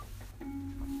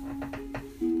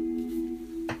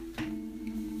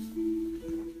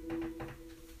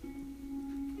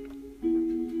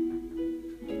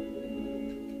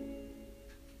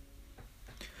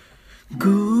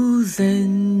偶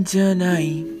然じゃな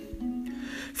い。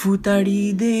二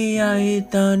人で会え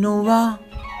たのは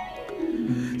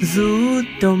ず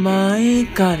っと前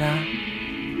から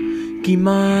決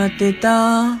まって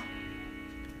た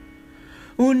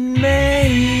運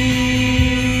命。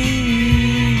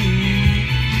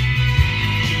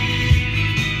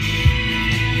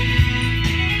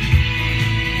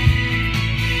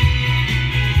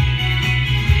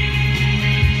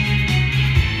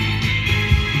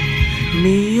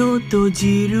目を閉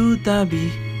じるたび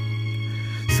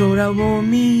空を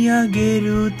見上げ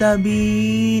るた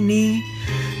びに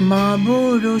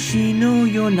幻の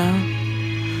ような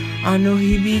あの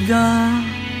日々が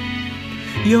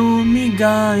よみ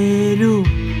がえる。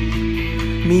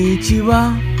道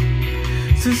は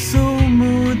進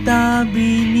むた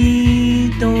び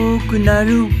に遠くな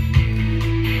る。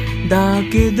だ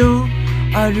けど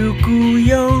歩く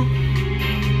よ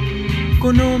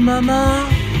このまま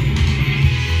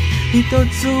一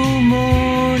つ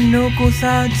も残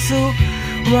さず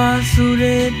忘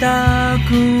れた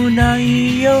くな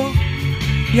いよ。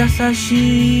優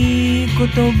しい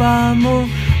言葉も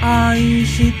愛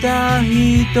した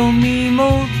瞳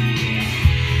も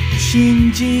信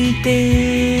じ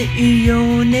ていい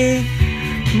よね。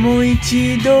もう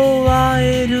一度会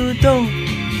えると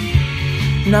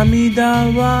涙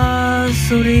は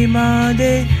それま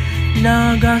で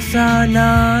流さ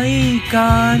ない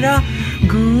から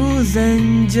偶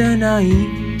然じゃない。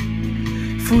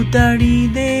二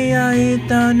人で会え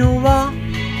たのは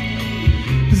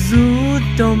ず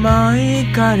っと前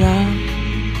から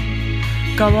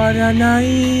変わらな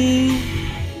い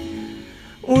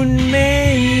運命。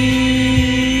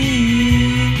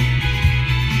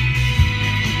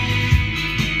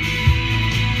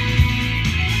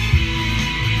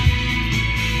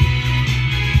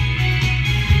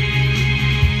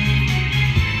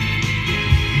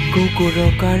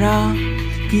心から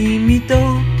君と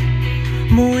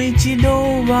もう一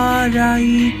度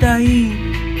笑いたい。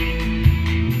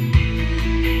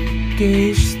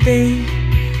決して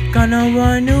叶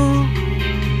わぬ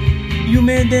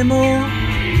夢でも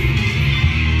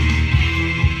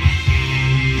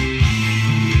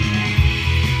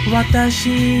私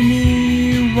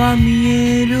には見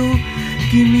える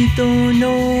君との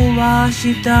明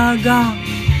日が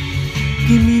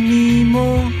君に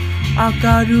も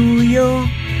明るいよ。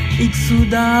いつ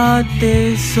だっ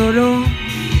てその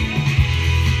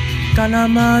金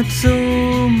松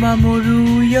守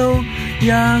るよ。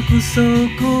約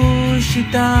束し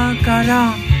たか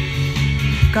ら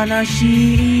悲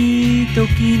しい時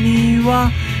に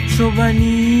はそば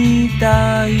にい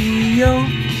たいよ。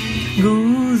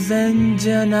偶然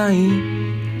じゃない。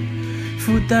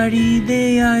二人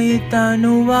で会えた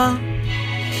のは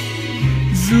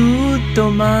ずっ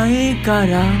と前か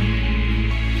ら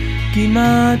決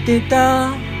まって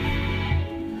た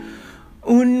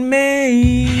運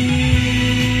命。